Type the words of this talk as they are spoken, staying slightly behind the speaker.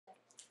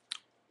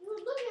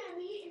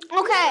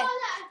Okay.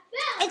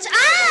 It's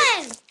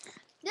on!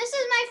 This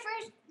is my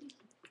first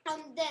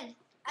thing.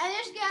 I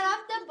just got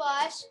off the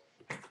bus.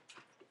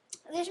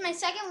 This is my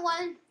second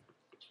one.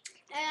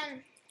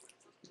 And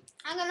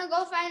I'm gonna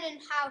go find a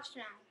house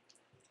now.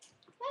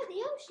 Oh, the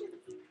ocean.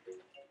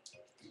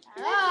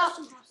 Oh.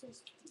 Ocean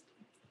houses.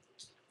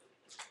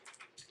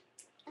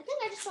 I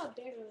think I just saw a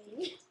bear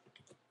ring.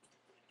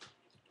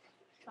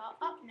 Shut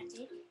up,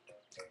 Nikki.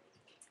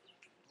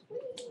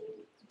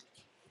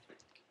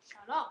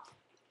 Shut up.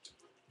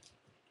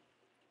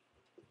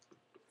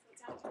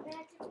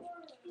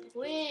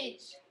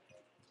 Please.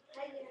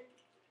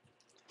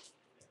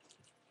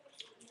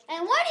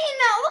 And what do you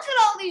know? Look at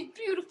all these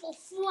beautiful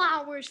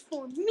flowers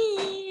for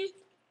me.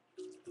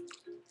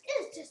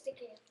 It's just a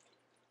gift.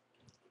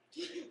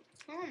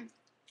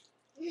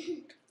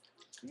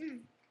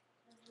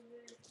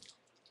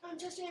 I'm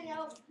just saying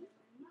now.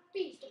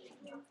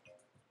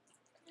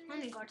 I'm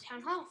gonna go to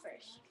town hall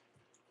first.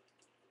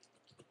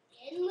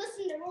 And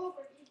listen to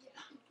Rover, did you?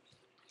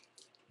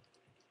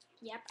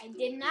 Yep, I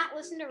did not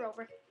listen to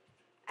Rover.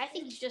 I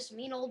think he's just a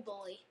mean old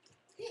bully.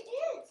 He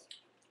is.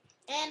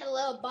 And a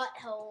little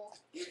butthole.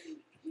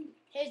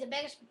 He's the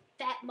biggest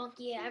fat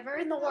monkey ever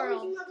in the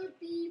world. Another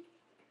bee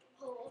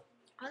hole.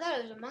 I thought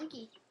it was a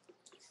monkey.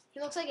 He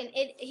looks like a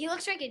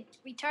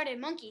retarded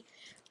monkey.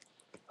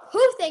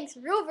 Who thinks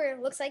Rover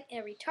looks like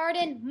a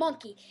retarded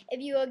monkey?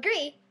 If you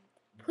agree,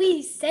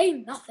 please say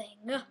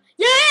nothing.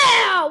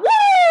 Yeah!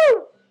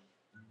 Woo!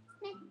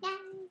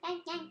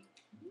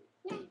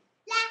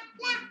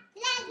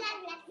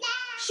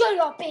 Shut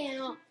up,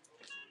 Anna.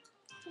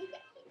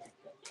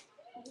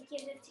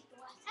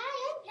 Hi,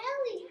 I'm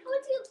Kelly.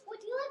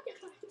 Would you like to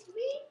come to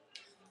me?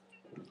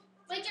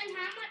 Wait,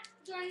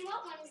 Jordan,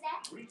 what one is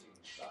that? Would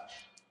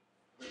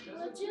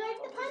you like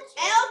the punch?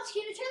 Alex,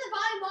 can you turn the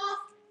volume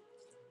off?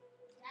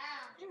 No.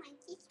 I like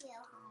this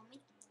little home.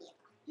 Yeah.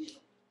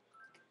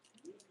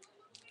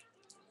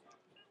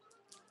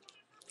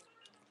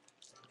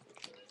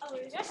 Oh,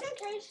 is that some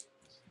case?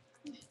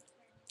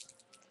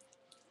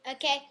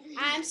 Okay,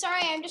 I'm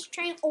sorry. I'm just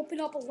trying to open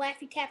up a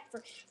Laffy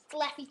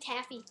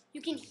Taffy.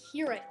 You can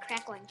hear it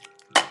crackling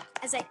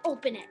as I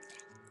open it.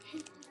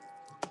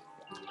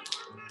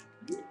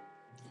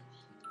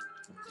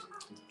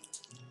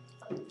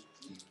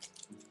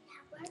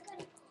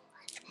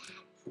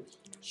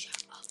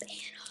 Shut up,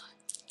 Anna.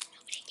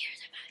 Nobody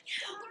cares about you.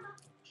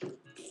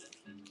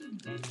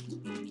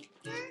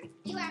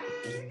 You are.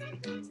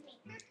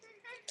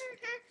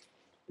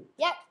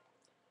 Yep.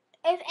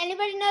 If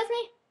anybody knows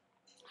me,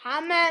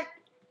 comment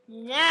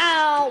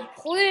now,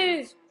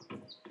 please.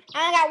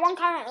 I got one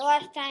comment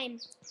last time.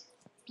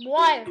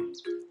 One.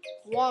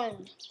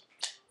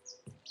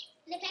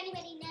 And if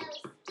anybody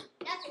knows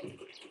nothing,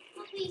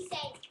 please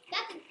say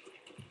nothing.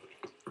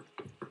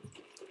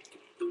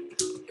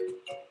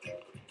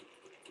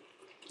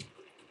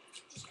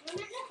 Just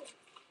comment nothing.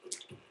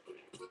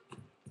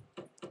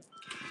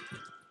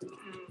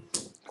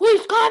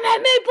 Please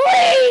comment me,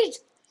 please.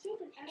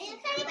 And if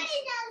anybody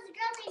knows a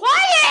girl named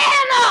Quiet,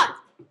 Anna.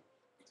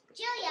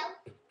 Julio,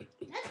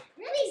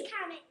 please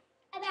comment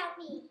about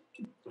me.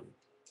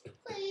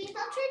 Please,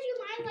 I'll trade you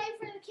my life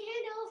for the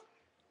candle.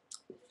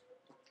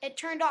 It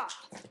turned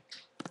off.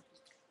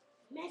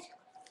 Magical.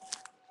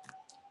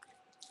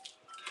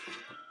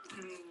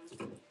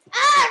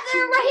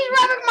 He's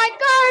rubbing my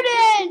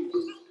garden.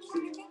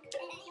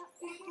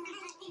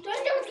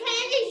 Don't do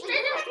candy. You're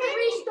going to have to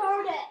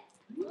restart it.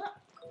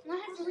 I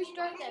have to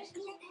restart this.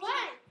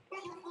 Why?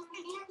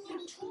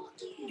 You're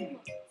talking.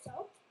 So?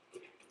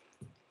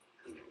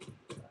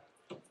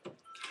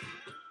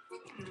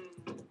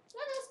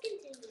 Let us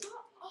continue.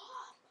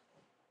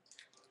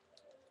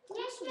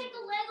 Let's make a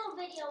Lego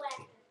video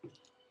after.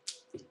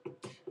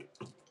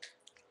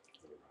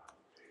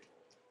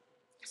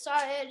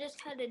 Sorry, I just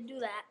had to do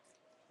that.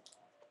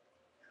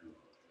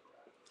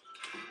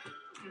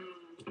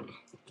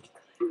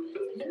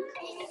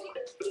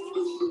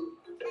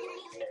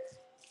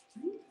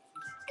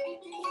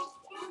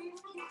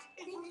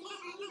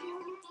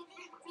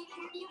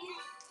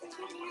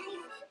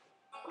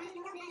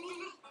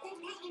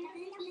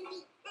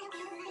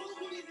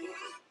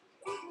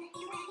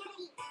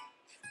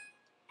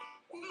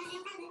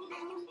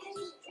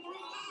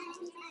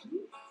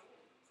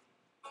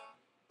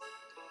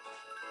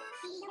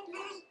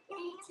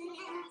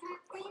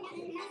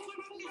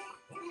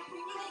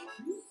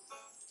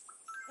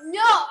 No,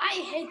 I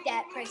hate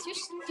that price. You're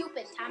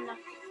stupid, Tamna.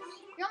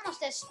 You're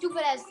almost as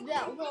stupid as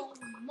that little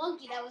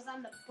monkey that was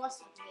on the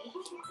bus with me.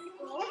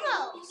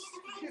 Almost.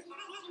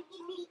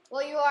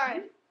 Well, you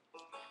are.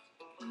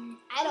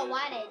 I don't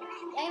want it.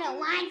 I don't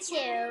want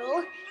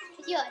to.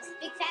 You have a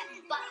big fat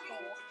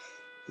butthole.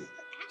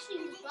 Actually,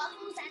 his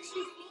butthole's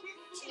actually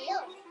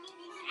chill.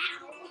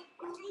 Ow.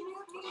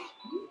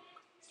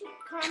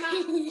 Karma. He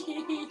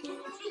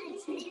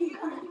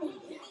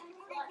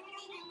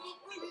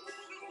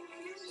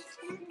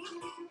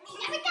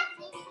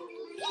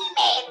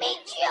made me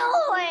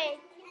joy.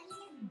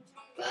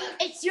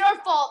 It's your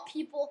fault,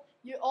 people.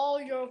 You're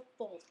all your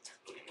fault.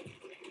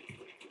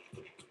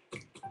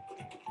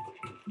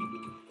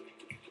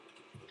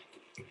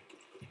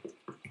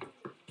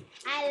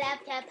 I love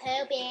to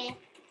poop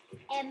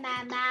in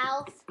my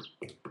mouth.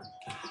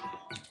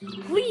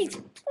 Please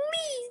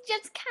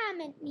just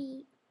comment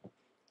me.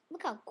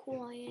 Look how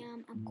cool I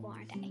am. I'm cool,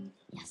 aren't I?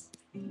 Yes.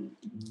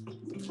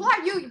 Who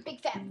are you, you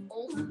big fat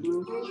wolf?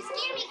 You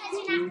scare me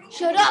because you're not.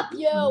 Shut up,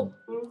 you.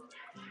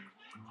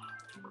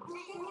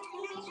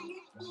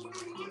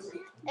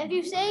 If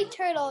you say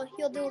turtle,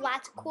 he'll do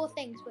lots of cool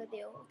things with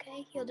you,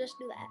 okay? He'll just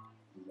do that.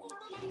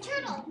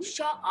 Turtle.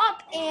 Shut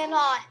up,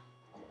 Anna.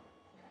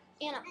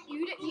 Anna,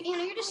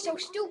 you're just so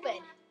stupid.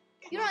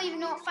 You don't even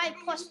know what 5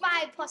 plus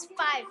 5 plus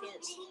 5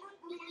 is.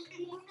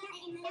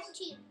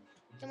 13.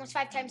 Then what's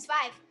 5 times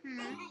 5?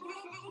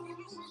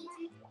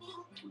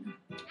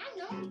 I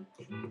know.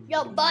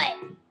 Yo, butt.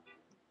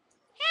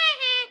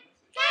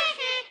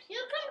 You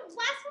can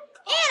watch them.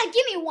 Anna,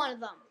 give me one of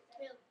them.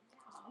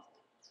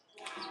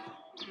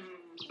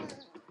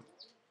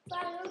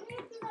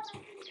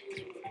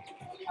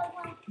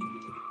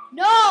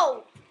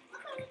 No!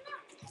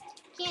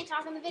 Can't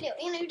talk in the video.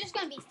 Anna, you're just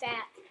gonna be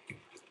fat.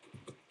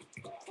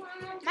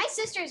 My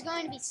sister is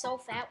going to be so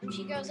fat when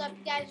she grows up,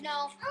 you guys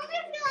know. I'm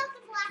gonna fill out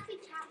the black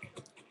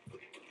chocolate.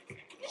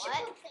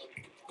 What?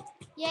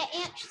 Yeah,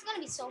 Aunt, she's gonna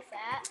be so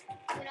fat.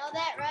 You know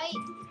that, right?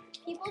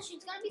 People,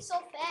 she's gonna be so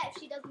fat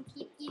if she doesn't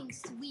keep eating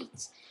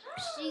sweets.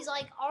 She's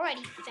like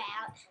already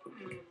fat.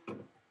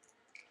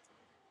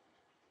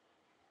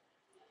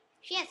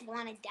 She has to go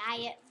on a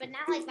diet, but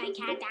not like my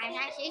cat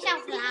diet. She's so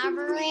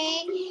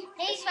flabbery.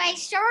 She's like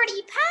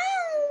 30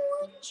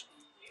 pounds.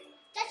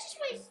 That's just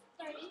weighs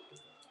 30.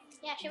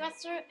 Yeah, she was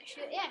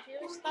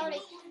 30.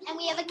 And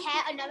we have a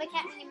cat, another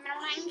cat named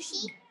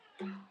Ramsey.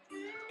 He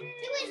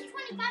weighs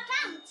 25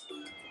 pounds.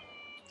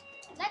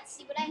 Let's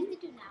see what I have to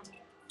do now.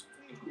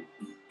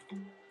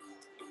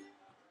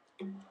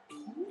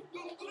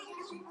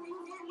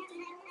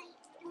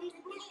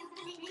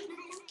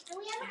 And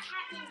we have a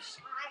cat named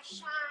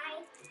Shy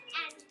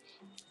and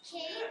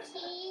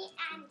Kiki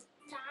and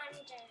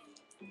Donder.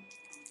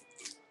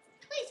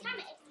 Please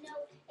comment if you know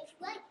if you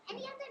like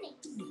any other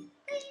names.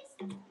 Please.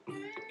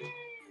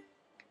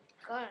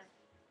 Good.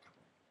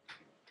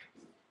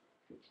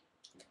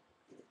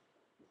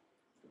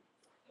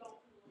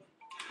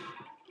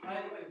 By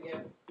the way, we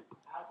have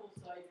apple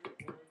cider,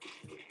 orange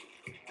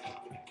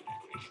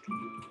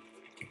juice,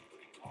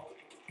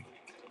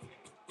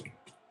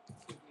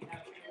 we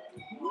have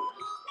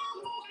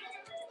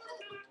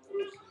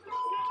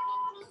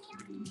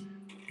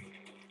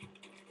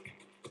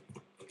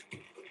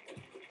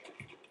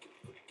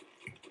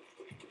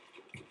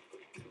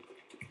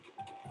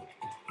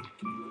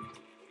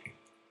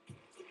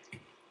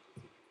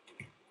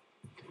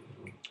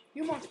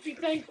You must be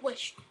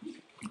vanquished. We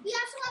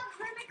also have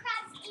hermit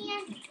crabs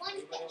and one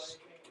fish.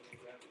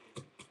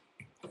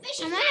 The fish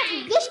is Imagine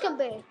mine. this can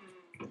be.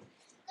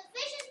 The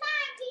fish is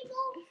mine,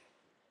 people.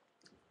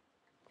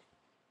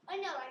 Oh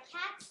no, our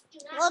cats do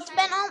not.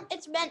 Well,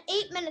 it's been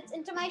 8 minutes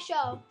into my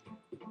show.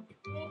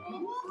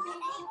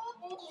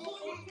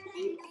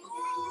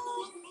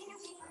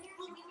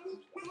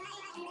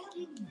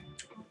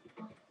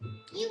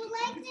 You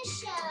like the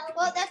show?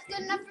 Well, that's good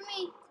enough for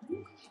me.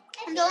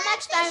 If Until you like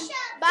next the time.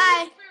 show,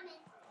 Bye. please comment.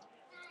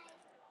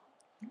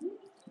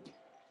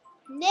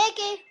 Bye.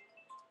 Nikki.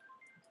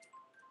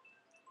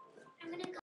 I'm gonna go.